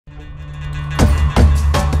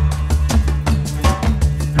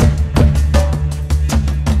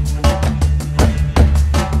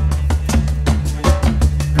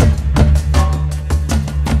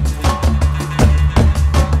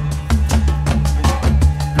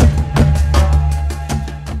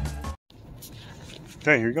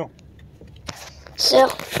Okay, here you go. So,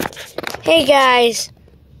 hey guys,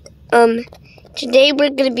 today we're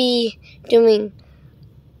gonna be doing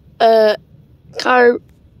a car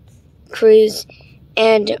cruise,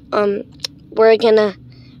 and we're gonna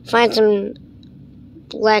find some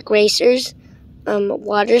black racers,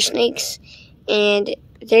 water snakes, and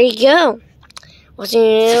there you go. We'll see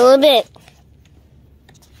you in a little bit.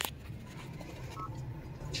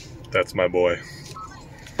 That's my boy.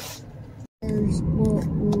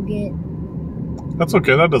 We'll get. That's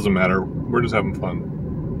okay, that doesn't matter. We're just having fun.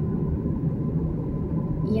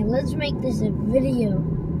 Yeah, let's make this a video.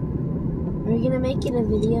 Are you gonna make it a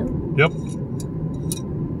video? Yep.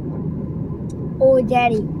 Oh,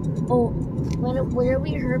 Daddy. Oh, where are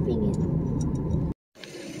we herping in?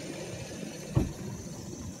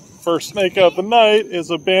 First snake of the night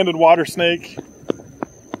is a banded water snake.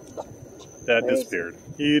 That disappeared.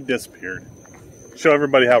 He disappeared. Show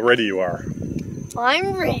everybody how ready you are.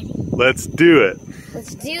 I'm ready. Let's do it.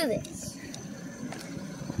 Let's do this.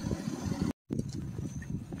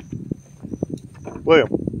 William.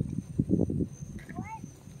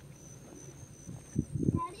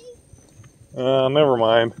 Never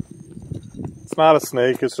mind. It's not a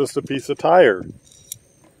snake, it's just a piece of tire.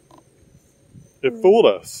 It fooled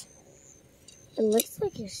us. It looks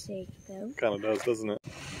like a snake, though. Kind of does, doesn't it?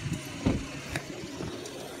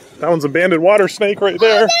 That one's a banded water snake right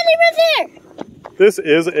there. Oh, Daddy, right there! This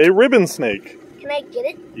is a ribbon snake. Can I get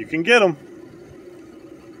it? You can get him.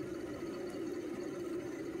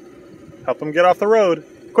 Help him get off the road.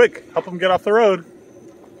 Quick, help him get off the road.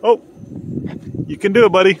 Oh, you can do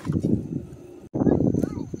it, buddy.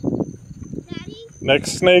 Daddy?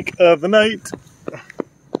 Next snake of the night.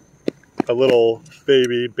 A little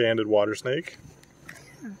baby banded water snake.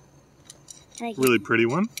 Really pretty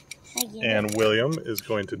one. And William is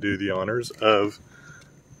going to do the honors of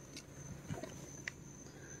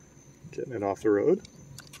getting it off the road.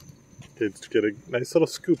 Okay, get a nice little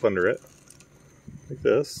scoop under it, like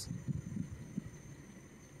this.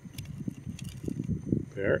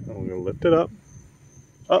 There, and we're going to lift it up.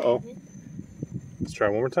 Uh-oh. Let's try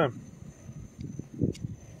one more time.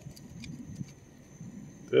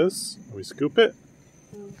 This, we scoop it.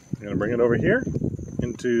 I'm going to bring it over here,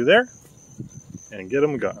 into there, and get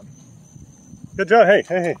them gone. Good job. Hey,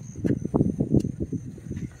 hey, hey.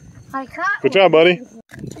 I caught Good job, buddy. It's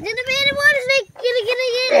an abandoned water snake. Get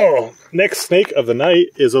it. Oh, next snake of the night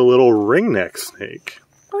is a little ringneck snake.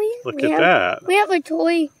 Oh, yeah. Look at that. We have a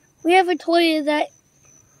toy. We have a toy of that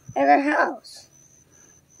at our house.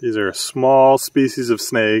 These are a small species of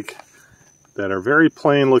snake that are very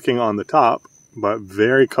plain looking on the top, but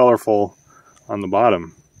very colorful on the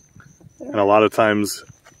bottom. And a lot of times,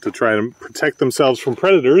 to try and protect themselves from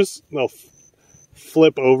predators, they'll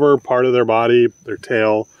flip over part of their body, their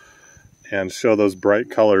tail, and show those bright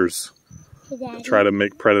colors to try to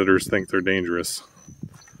make predators think they're dangerous.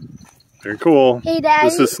 Very cool. Hey, Daddy.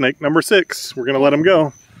 This is snake number 6. We're going to let him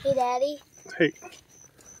go. Hey, Daddy. Hey.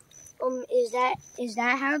 Is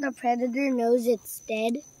that how the predator knows it's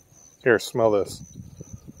dead? Here, smell this.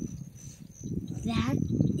 That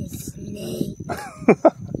is snake.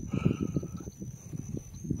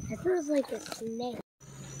 That feels like a snake.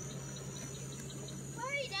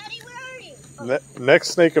 Hurry, Daddy, where are you? Oh. Next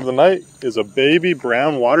snake of the night is a baby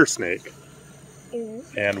brown water snake.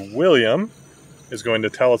 And William is going to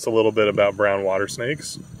tell us a little bit about brown water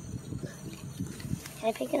snakes. Can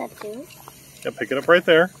I pick it up too? Yeah, pick it up right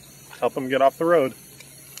there. Help him get off the road.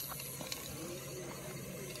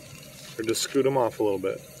 Or just scoot him off a little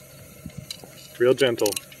bit. Real gentle.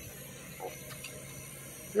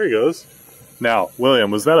 There he goes. Now,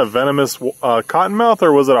 William, was that a venomous cottonmouth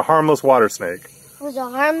or was it a harmless water snake? It was a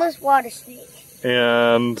harmless water snake.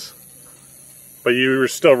 But you were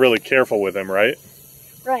still really careful with him, right?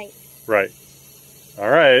 Right. Right. All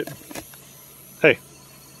right. Hey,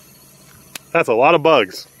 that's a lot of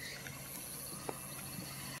bugs.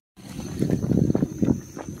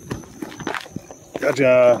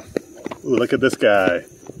 Gotcha. Ooh, look at this guy.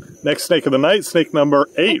 Next snake of the night, snake number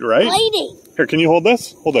 8, right? Lighting. Here, can you hold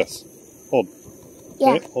this? Hold this. Hold.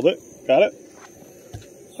 Yeah. Okay, hold it. Got it?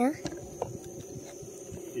 Yeah.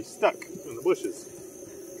 He's stuck in the bushes.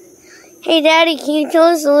 Hey, Daddy, can you tell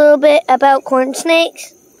us a little bit about corn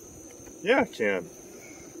snakes? Yeah, I can.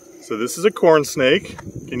 So this is a corn snake.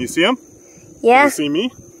 Can you see him? Yeah. Can you see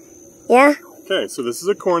me? Yeah. Okay, so this is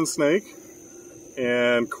a corn snake.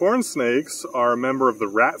 And corn snakes are a member of the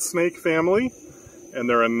rat snake family. And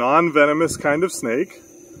they're a non-venomous kind of snake.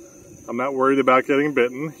 I'm not worried about getting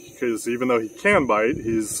bitten, because even though he can bite,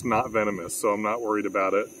 he's not venomous, so I'm not worried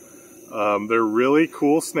about it. They're really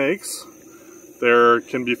cool snakes. They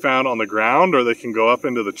can be found on the ground, or they can go up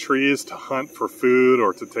into the trees to hunt for food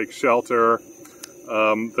or to take shelter.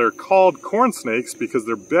 They're called corn snakes because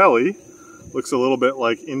their belly looks a little bit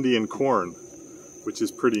like Indian corn, which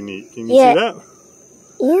is pretty neat. Can you see that?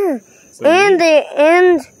 Yeah.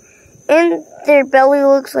 And their belly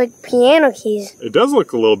looks like piano keys. It does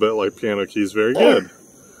look a little bit like piano keys. Very good.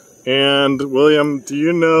 And William, do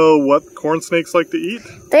you know what corn snakes like to eat?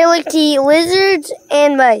 They like to eat lizards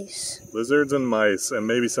and mice. Lizards and mice, and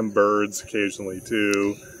maybe some birds occasionally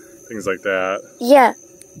too. Things like that. Yeah.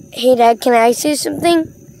 Hey, Dad, can I say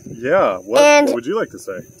something? Yeah. What would you like to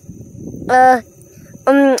say?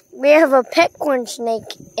 We have a pet corn snake.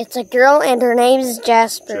 It's a girl, and her name is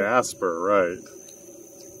Jasper. Jasper, right.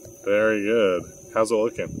 Very good. How's it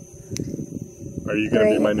looking? Are you going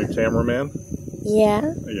to be my new cameraman?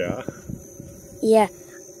 Yeah. Yeah. Yeah.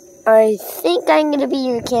 I think I'm going to be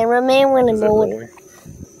your cameraman when I'm old. Rolling?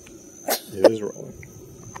 It is rolling.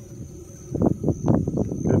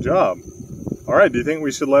 Good job. All right, do you think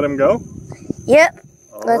we should let him go? Yep.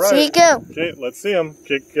 Let's see it go. Okay, let's see him.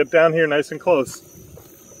 Get down here nice and close.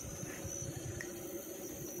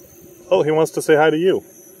 Oh, he wants to say hi to you.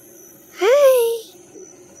 Hi.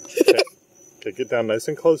 Okay, get down nice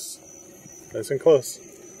and close. Nice and close.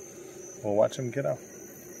 We'll watch him get out.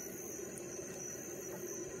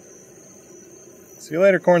 See you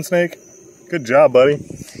later, corn snake. Good job, buddy.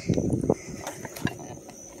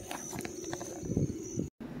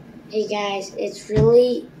 Hey guys, it's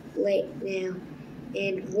really late now,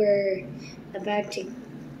 and we're about to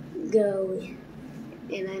go,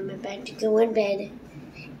 and I'm about to go in bed,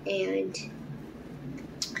 and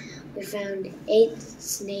we found 8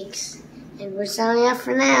 snakes, and we're signing off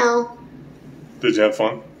for now. Did you have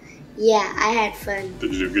fun? Yeah, I had fun.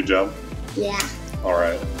 Did you do a good job? Yeah. All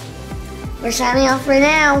right. We're signing off for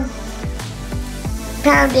now.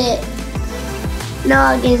 Pound it.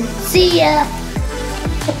 Noggin. See ya.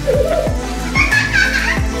 I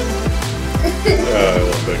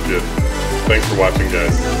love that kid. Thanks for watching,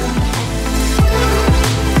 guys.